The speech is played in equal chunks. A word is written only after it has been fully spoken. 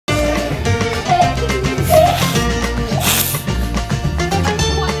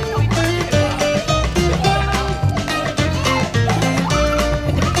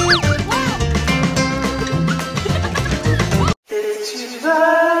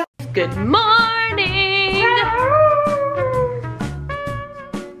good morning.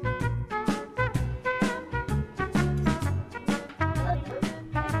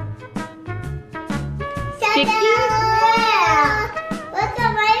 What's a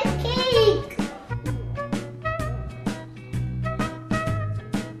rice cake?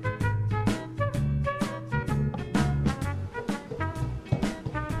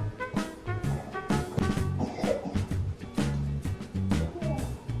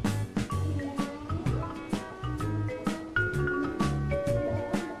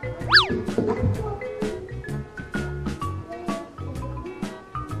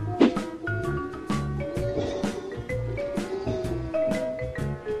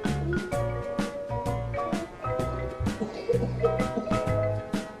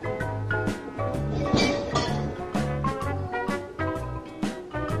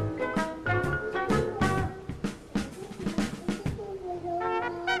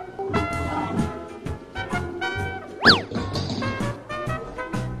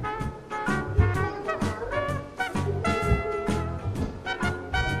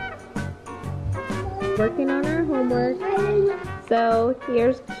 Working on our homework. So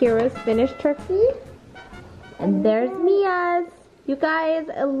here's Kira's finished turkey. And there's Mia's. You guys,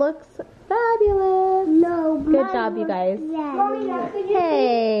 it looks fabulous. No. Good job, you guys. Yeah.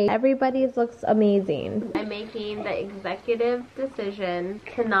 Hey, everybody's looks amazing. I'm making the executive decision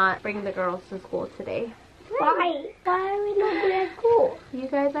to not bring the girls to school today. Why? Why are we not going to school? You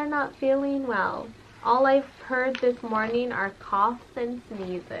guys are not feeling well. All I've heard this morning are coughs and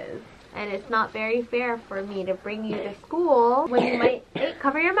sneezes. And it's not very fair for me to bring you to school when you might,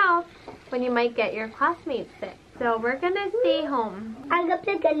 cover your mouth, when you might get your classmates sick. So we're gonna stay home. I got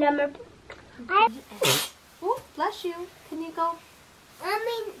the good number. Oh, bless you. Can you go?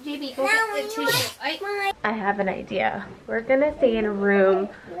 JB, go get the tissue. I have an idea. We're gonna stay in a room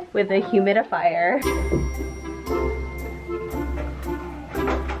with a humidifier.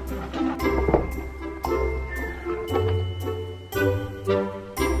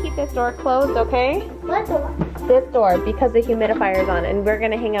 This door closed, okay? What door? This door, because the humidifier's on, and we're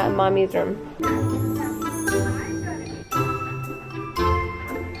gonna hang out in Mommy's room.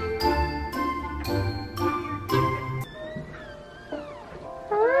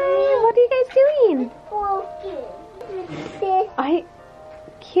 Hi, what are you guys doing?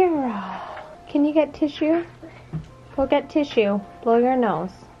 Kira, can you get tissue? Go get tissue. Blow your nose.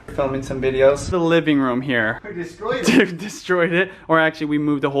 Filming some videos. The living room here. We destroyed it. Destroyed it. Or actually we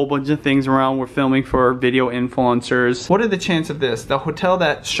moved a whole bunch of things around. We're filming for video influencers. What are the chances of this? The hotel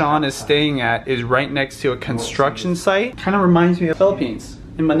that Sean is staying at is right next to a construction site. Kind of reminds me of Philippines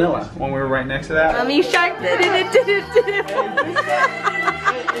in Manila when we were right next to that. Mommy shark did it.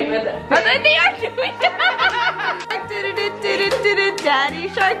 But then they are doing it. Daddy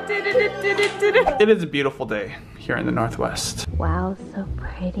shark did it. It is a beautiful day here in the Northwest. Wow, so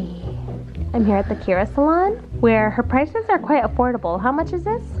pretty. I'm here at the Kira salon where her prices are quite affordable. How much is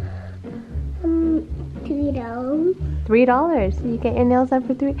this? $3. $3. You get your nails done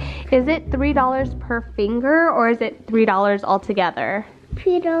for $3. Is it $3 per finger or is it $3 altogether?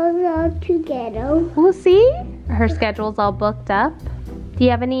 $3 altogether. We'll see. Her schedule's all booked up. Do you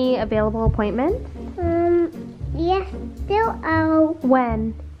have any available appointments? Yes, still out.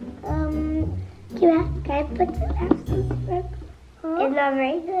 When? Can I put the absence first? It's not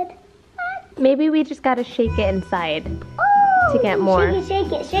very good. Maybe we just gotta shake it inside to get more.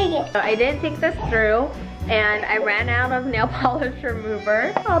 Shake it. So I didn't think this through and I ran out of nail polish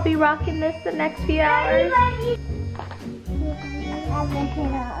remover. I'll be rocking this the next few hours.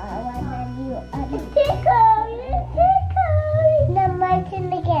 Now my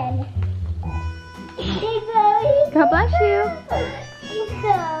turn again. God bless you.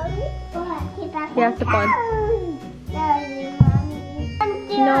 Yes, the phone.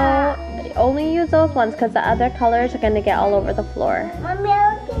 No, only use those ones because the other colors are going to get all over the floor.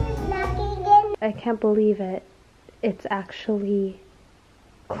 I can't believe it. It's actually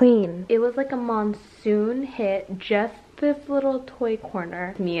clean. It was like a monsoon hit just this little toy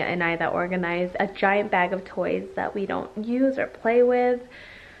corner. Mia and I that organized a giant bag of toys that we don't use or play with.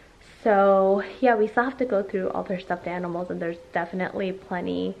 So yeah, we still have to go through all their stuffed animals and there's definitely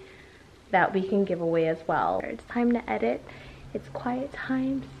plenty that we can give away as well. It's time to edit. It's quiet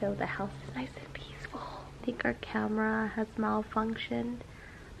time, so the house is nice and peaceful. I think our camera has malfunctioned.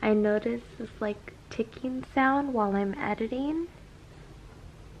 I noticed this like ticking sound while I'm editing.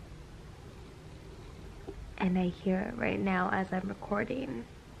 And I hear it right now as I'm recording.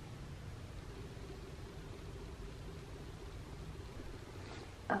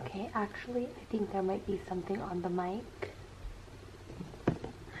 Okay, actually, I think there might be something on the mic.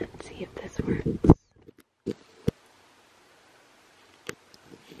 Let's see if this works.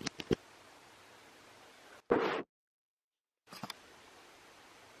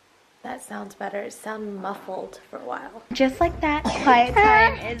 That sounds better. It sounded muffled for a while. Just like that, quiet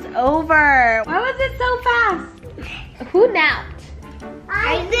time is over. Why was it so fast? Who napped?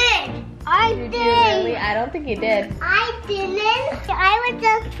 I did. I Did did. you really? I don't think you did. I didn't. I was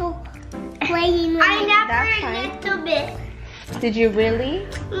just playing. I napped a little bit. Did you really?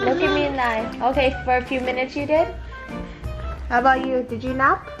 Look at me in the eye. Okay, for a few minutes you did? How about you? Did you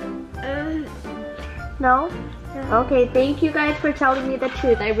nap? No? Okay, thank you guys for telling me the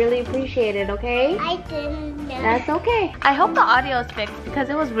truth. I really appreciate it, okay? I didn't. That's okay. I hope the audio is fixed because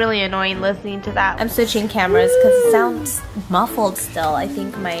it was really annoying listening to that. I'm switching cameras because it sounds muffled still. I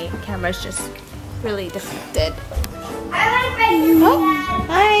think my camera's just really defected. Oh,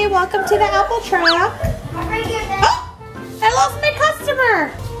 hi, welcome to the apple truck. Oh, I lost my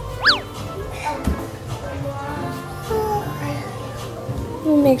customer.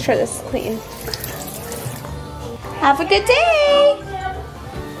 Let me make sure this is clean. Have a good day.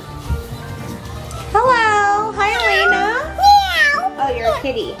 Hello. Hi, Elena. Oh, you're a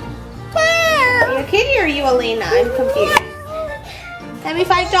kitty. Are you a kitty or are you Elena? I'm confused. Send me $5.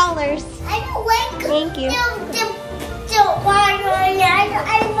 I don't like. Thank you. I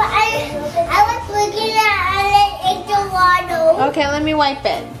was looking at the water. Okay, let me wipe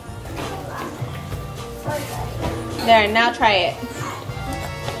it. There, now try it.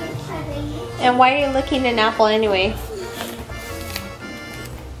 And why are you licking an apple anyway?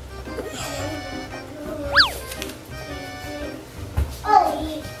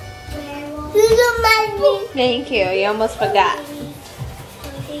 Thank you. You almost forgot.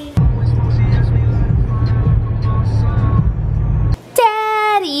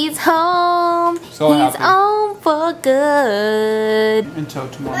 Daddy's home. So He's happy. home for good. Until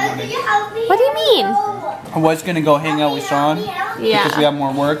tomorrow morning. What do you mean? I was gonna go hang out with Sean because we Yeah. have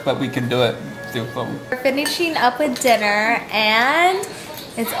more work, but we can do it through phone. We're finishing up with dinner and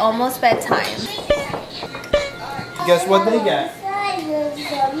it's almost bedtime. Guess what they get?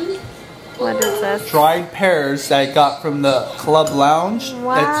 What is this? Dried pears that I got from the club lounge.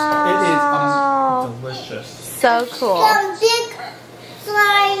 Wow. It is delicious. So cool. Some big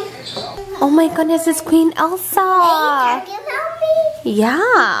slime. Oh my goodness, it's Queen Elsa. Can you help me?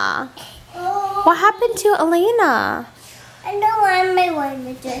 Yeah. What happened to Elena? I know I'm my one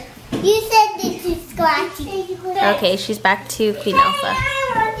with it. You said this is scratchy. Okay, she's back to Queen Elsa.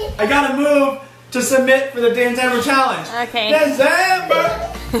 I gotta move to submit for the Dance Amber Challenge. Okay. Dance Amber!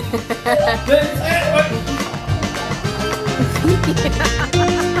 Dance Amber!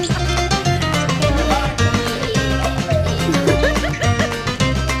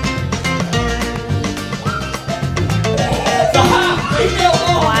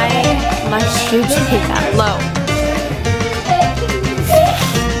 Why must you take that low?